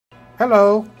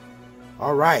Hello.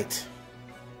 All right.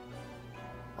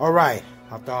 I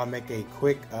thought I'd make a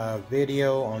quick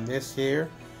video on this here.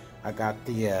 I got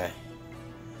the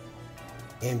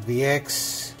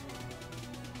NVX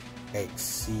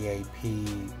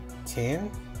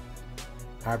XCAP10H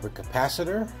hybrid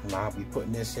capacitor, and I'll be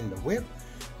putting this in the whip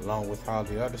along with all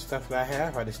the other stuff that I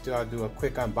have. I'll do a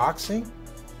quick unboxing.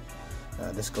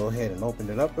 Let's go ahead and open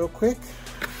it up real quick.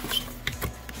 Quick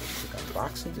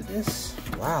unboxing to this.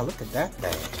 Wow, look at that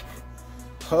thing.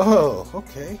 Oh,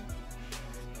 okay.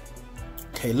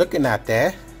 Okay, looking at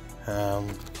that,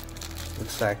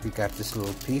 looks like we got this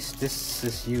little piece. This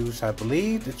is used, I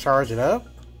believe, to charge it up.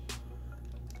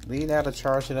 And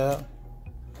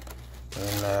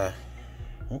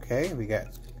okay, we got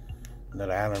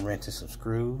another Allen wrench and some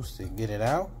screws to get it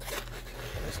out.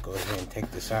 Let's go ahead and take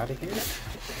this out of here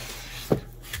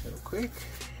real quick.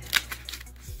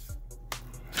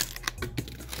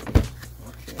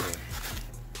 Okay.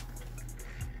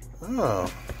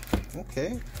 Oh,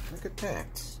 okay. Look at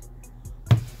that.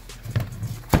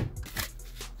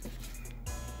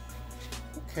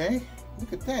 Okay,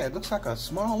 look at that. It looks like a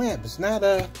small amp. It's not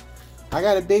a, I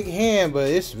got a big hand, but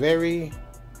it's very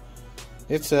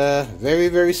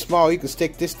small. You can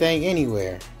stick this thing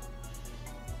anywhere.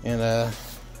 And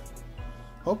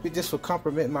hopefully this will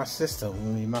complement my system. I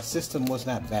mean, my system was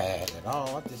not bad at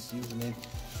all. I'm just using it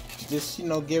to just, you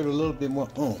know, give it a little bit more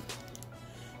oomph.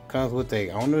 Comes with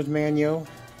a owner's manual,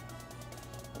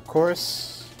 of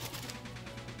course.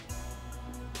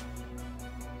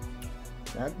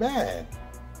 Not bad.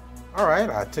 Alright,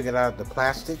 I took it out of the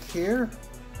plastic here.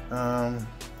 Yeah,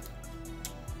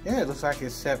 it looks like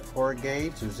it's set 4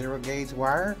 gauge or 0 gauge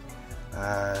wire.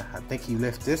 I think you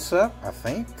lift this up, I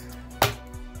think.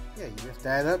 Yeah, you lift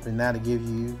that up and that'll give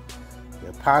you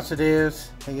your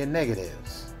positives and your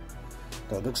negatives.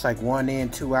 So it looks like 1 in,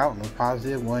 2 out on the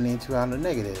positive, 1 in, 2 out on the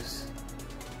negatives.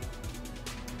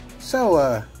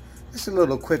 So just a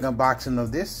little quick unboxing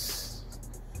of this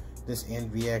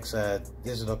NVX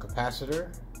digital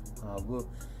capacitor. We'll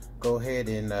go ahead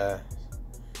and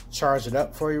charge it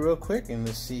up for you real quick, and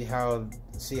let's see how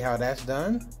that's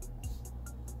done.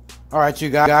 All right, you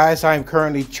guys, I'm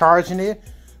currently charging it.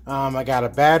 I got a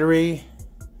battery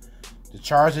to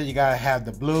charge it. You gotta have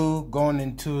the blue going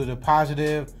into the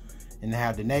positive and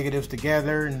have the negatives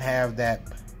together and have that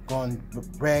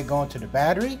red going to the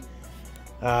battery.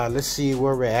 Let's see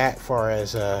where we're at as far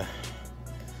as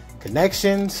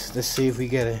connections. Let's see if we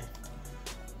get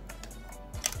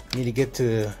need to get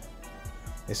to,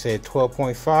 it said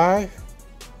 12.5.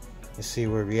 Let's see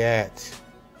where we at.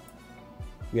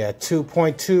 We at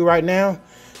 2.2 right now.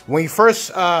 When you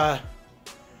first pop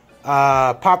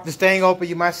this thing open,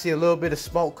 you might see a little bit of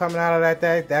smoke coming out of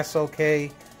that. That's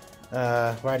okay.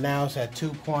 Right now it's at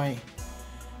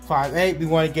 2.58. We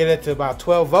want to get it to about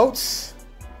 12 volts.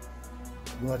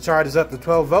 We want to charge this up to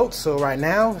 12 volts. So right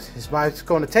now it's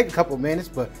going to take a couple minutes,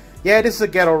 but yeah, this is a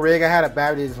ghetto rig. I had a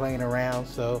battery just laying around,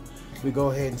 so we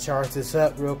go ahead and charge this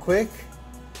up real quick.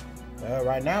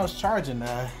 Right now it's charging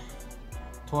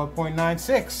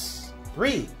 12.96.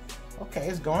 Okay,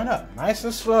 it's going up nice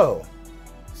and slow.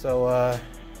 So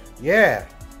yeah,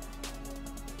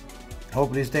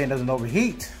 hopefully this thing doesn't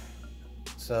overheat.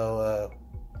 So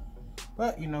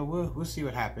but you know, we'll see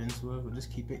what happens. We'll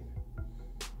just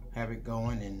have it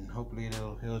going, and hopefully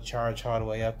it'll charge all the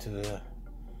way up to the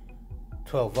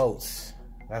 12 volts.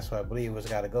 That's what I believe it's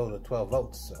got to go to 12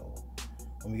 volts. So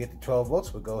when we get to 12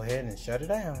 volts, we'll go ahead and shut it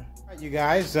down. All right, you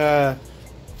guys,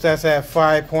 that's at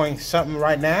 5 point something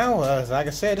right now. Like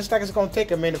I said, it's like it's going to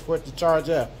take a minute for it to charge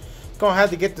up. It's going to have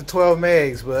to get to 12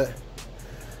 megs, but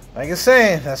like I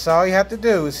said, that's all you have to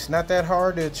do. It's not that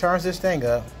hard to charge this thing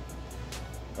up.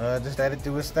 Just let it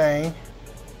do its thing.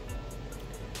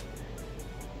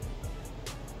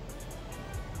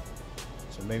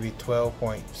 Maybe 12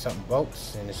 point something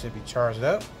volts, and it should be charged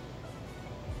up.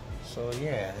 So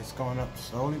yeah, it's going up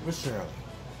slowly but surely.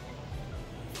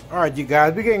 All right, you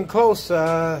guys, we're getting close.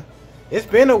 It's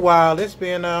been a while. It's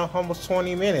been almost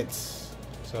 20 minutes,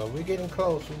 so we're getting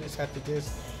close. We just have to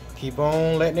keep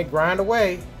on letting it grind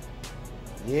away.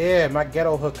 Yeah, my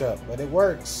ghetto hookup, but it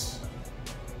works.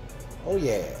 Oh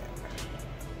yeah.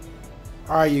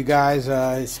 All right, you guys,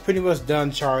 it's pretty much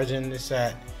done charging. It's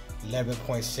at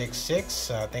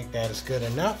 11.66. I think that is good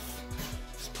enough.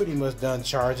 It's pretty much done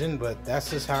charging, but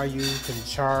that's just how you can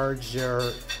charge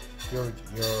your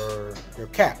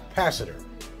capacitor.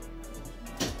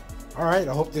 All right,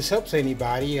 I hope this helps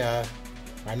anybody. Right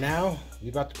now,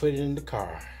 we're about to put it in the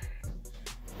car.